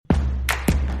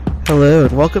Hello,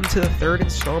 and welcome to the third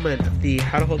installment of the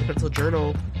How to Hold a Pencil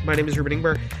Journal. My name is Ruben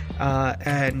Ingber,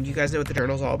 and you guys know what the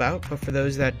journal is all about, but for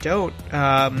those that don't,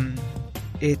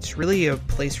 it's really a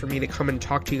place for me to come and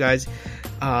talk to you guys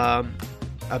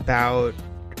about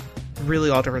really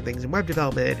all different things in web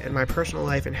development and my personal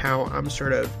life and how I'm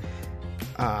sort of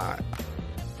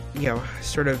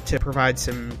to provide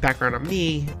some background on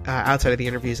me outside of the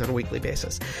interviews on a weekly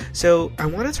basis. So I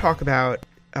want to talk about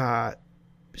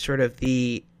sort of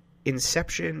the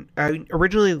inception.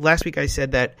 Originally, last week I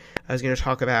said that I was going to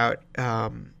talk about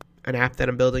an app that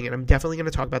I'm building, and I'm definitely going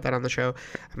to talk about that on the show.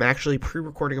 I'm actually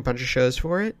pre-recording a bunch of shows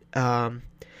for it about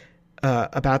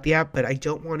the app, but I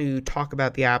don't want to talk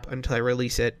about the app until I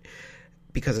release it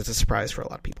because it's a surprise for a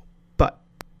lot of people. But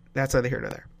that's neither here nor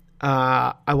there.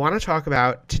 I want to talk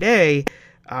about today,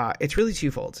 it's really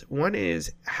twofold. One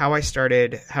is how I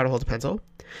started How to Hold a Pencil,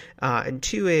 and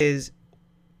two is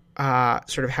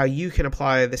sort of how you can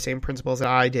apply the same principles that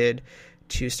I did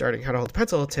to starting How to Hold a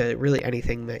Pencil to really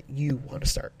anything that you want to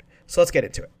start. So let's get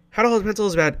into it. How to Hold a Pencil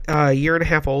is about a year and a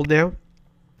half old now.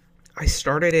 I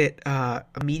started it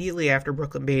immediately after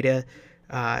Brooklyn Beta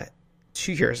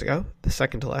 2 years ago, the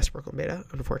second to last Brooklyn Beta,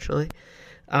 unfortunately.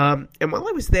 And while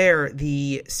I was there,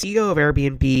 the CEO of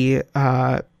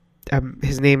Airbnb,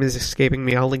 his name is escaping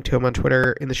me, I'll link to him on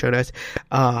Twitter in the show notes,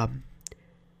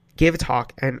 gave a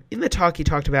talk, and in the talk he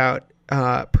talked about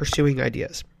pursuing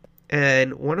ideas.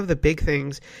 And one of the big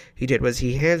things he did was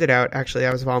he handed out, actually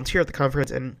I was a volunteer at the conference,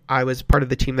 and I was part of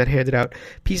the team that handed out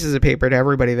pieces of paper to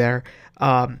everybody there,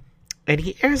 and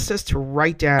he asked us to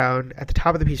write down at the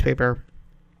top of the piece of paper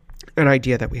an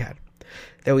idea that we had.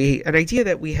 An idea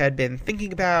that we had been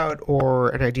thinking about, or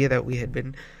an idea that we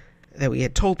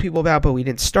had told people about but we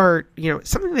didn't start,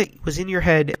 something that was in your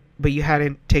head but you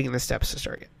hadn't taken the steps to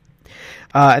start it.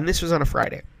 And this was on a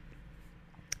Friday.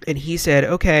 And he said,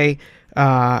 okay,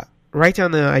 write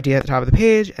down the idea at the top of the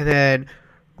page, and then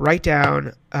write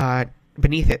down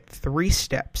beneath it 3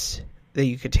 steps that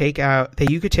you could take in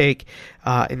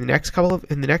the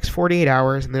next 48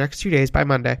 hours, in the next 2 days by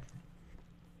Monday,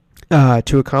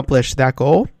 to accomplish that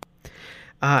goal.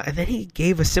 And then he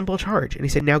gave a simple charge, and he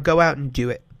said, now go out and do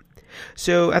it.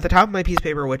 So at the top of my piece of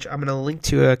paper, which I'm going to link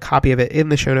to a copy of it in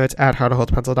the show notes at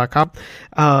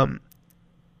howtoholdapencil.com,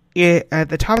 at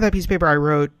the top of that piece of paper, I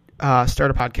wrote,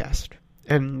 start a podcast.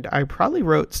 And I probably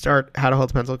wrote start How to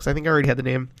Hold a Pencil because I think I already had the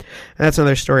name. And that's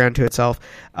another story unto itself.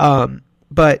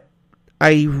 But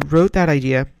I wrote that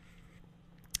idea.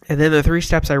 And then the 3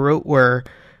 steps I wrote was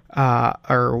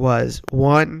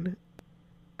one,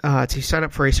 to sign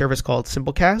up for a service called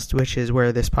Simplecast, which is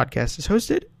where this podcast is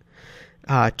hosted.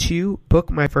 2,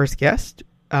 book my first guest.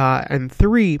 And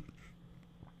 3,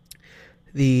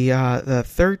 the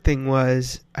third thing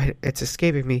was, it's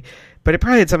escaping me, but it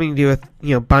probably had something to do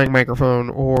with, buying a microphone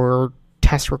or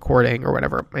test recording or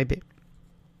whatever it might be.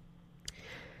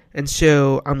 And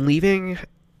so I'm leaving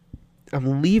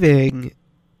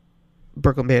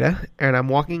Brooklyn Beta, and I'm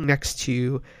walking next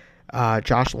to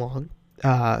Josh Long,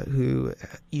 who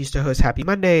used to host Happy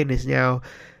Monday and is now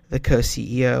the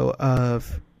co-CEO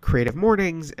of Creative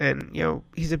Mornings, and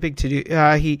he's a big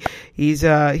he's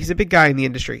a big guy in the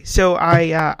industry. So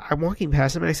I'm walking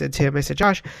past him, and I said to him,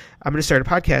 Josh, I'm going to start a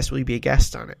podcast. Will you be a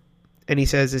guest on it? And he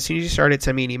says, as soon as you start it,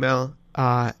 send me an email,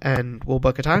 and we'll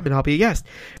book a time, and I'll be a guest.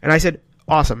 And I said,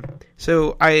 awesome.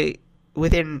 So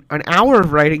within an hour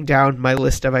of writing down my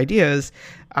list of ideas,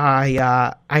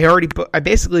 I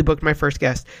basically booked my first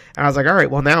guest, and I was like, all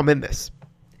right, well, now I'm in this.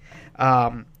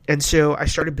 And so I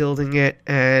started building it,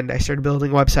 and I started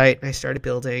building a website, and I started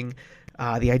building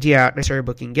the idea out, and I started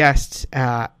booking guests,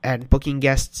 and booking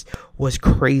guests was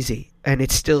crazy, and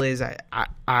it still is.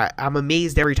 I'm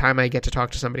amazed every time I get to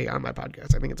talk to somebody on my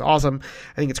podcast. I think it's awesome.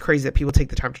 I think it's crazy that people take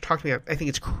the time to talk to me. I think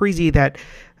it's crazy that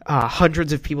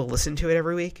hundreds of people listen to it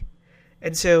every week.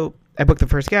 And so I booked the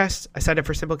first guest, I signed up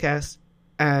for Simplecast,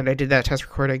 and I did that test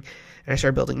recording, and I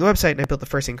started building the website, and I built the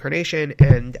first incarnation,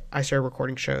 and I started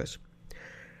recording shows.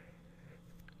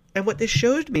 And what this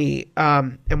showed me,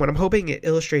 and what I'm hoping it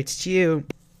illustrates to you,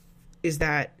 is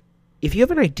that if you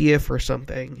have an idea for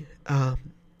something,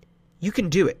 you can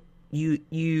do it.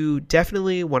 You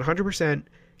definitely 100%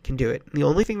 can do it. The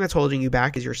only thing that's holding you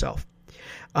back is yourself.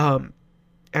 And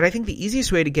I think the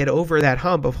easiest way to get over that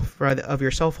hump of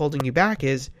yourself holding you back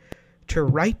is to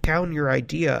write down your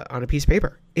idea on a piece of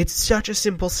paper. It's such a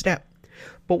simple step.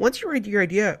 But once you write your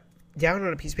idea down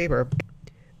on a piece of paper,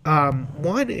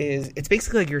 one is, it's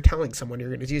basically like you're telling someone you're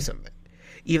going to do something.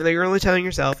 Even though you're only telling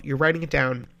yourself, you're writing it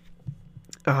down,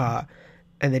 and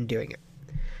then doing it.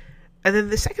 And then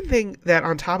the second thing that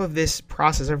on top of this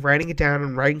process of writing it down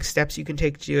and writing steps you can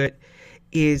take to do it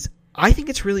is I think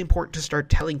it's really important to start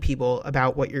telling people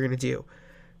about what you're going to do,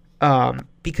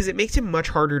 because it makes it much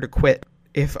harder to quit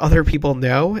if other people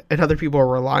know and other people are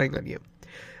relying on you.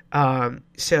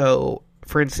 So,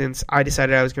 for instance, I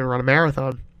decided I was going to run a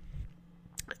marathon,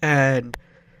 and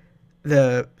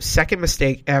the second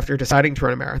mistake after deciding to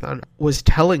run a marathon was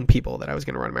telling people that I was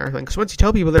going to run a marathon. Because once you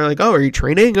tell people, they're like, oh, are you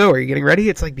training? Oh, are you getting ready?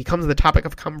 It's like becomes the topic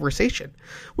of conversation,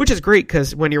 which is great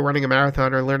because when you're running a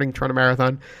marathon or learning to run a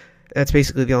marathon, that's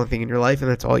basically the only thing in your life,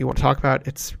 and that's all you want to talk about.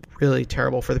 It's really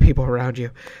terrible for the people around you.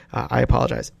 I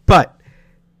apologize. But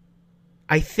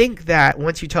I think that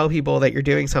once you tell people that you're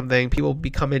doing something, people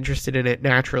become interested in it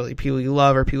naturally. People you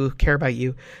love or people who care about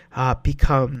you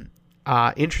become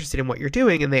interested in what you're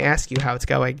doing, and they ask you how it's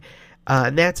going.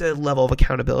 And that's a level of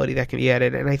accountability that can be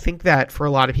added. And I think that for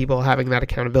a lot of people, having that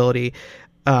accountability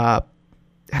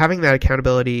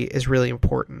is really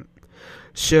important.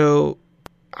 So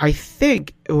I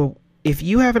think if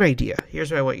you have an idea, here's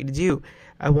what I want you to do.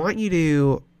 I want you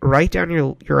to write down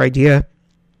your idea,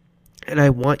 and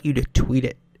I want you to tweet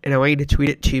it. And I want you to tweet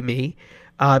it to me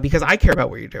because I care about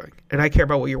what you're doing, and I care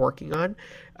about what you're working on.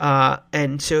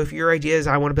 And so if your idea is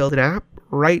I want to build an app,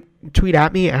 tweet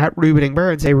at me at Ruben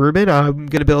Ingber and say, Ruben, I'm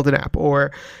going to build an app.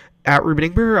 Or at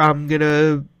Ruben Ingber, I'm going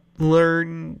to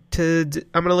learn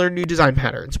new design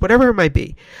patterns, whatever it might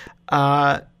be.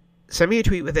 Send me a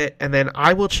tweet with it, and then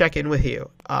I will check in with you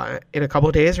in a couple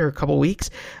of days or a couple of weeks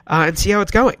and see how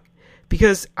it's going.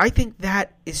 Because I think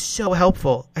that is so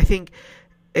helpful. I think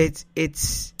it's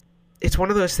one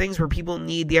of those things where people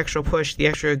need the extra push, the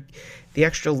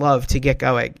extra love to get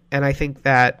going. And I think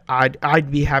that I'd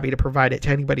be happy to provide it to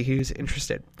anybody who's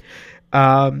interested.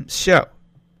 So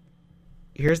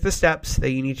here's the steps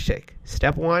that you need to take.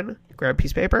 Step 1, grab a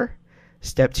piece of paper.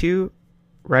 Step 2,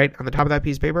 write on the top of that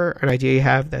piece of paper an idea you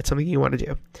have that's something you want to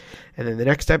do. And then the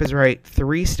next step is write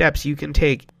 3 steps you can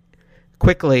take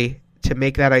quickly to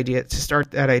make that idea, to start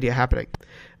that idea happening.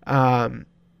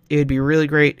 It would be really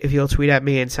great if you'll tweet at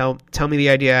me and tell me the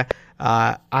idea.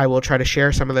 I will try to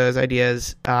share some of those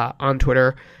ideas on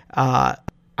Twitter.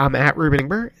 I'm at Ruben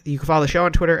Ingber. You can follow the show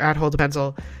on Twitter at Hold a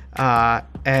Pencil.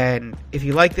 And if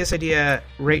you like this idea,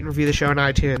 rate and review the show on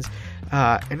iTunes.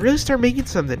 And really start making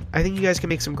something. I think you guys can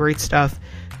make some great stuff,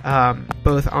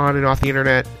 both on and off the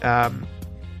internet.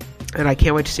 And I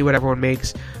can't wait to see what everyone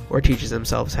makes or teaches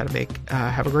themselves how to make.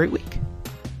 Have a great week.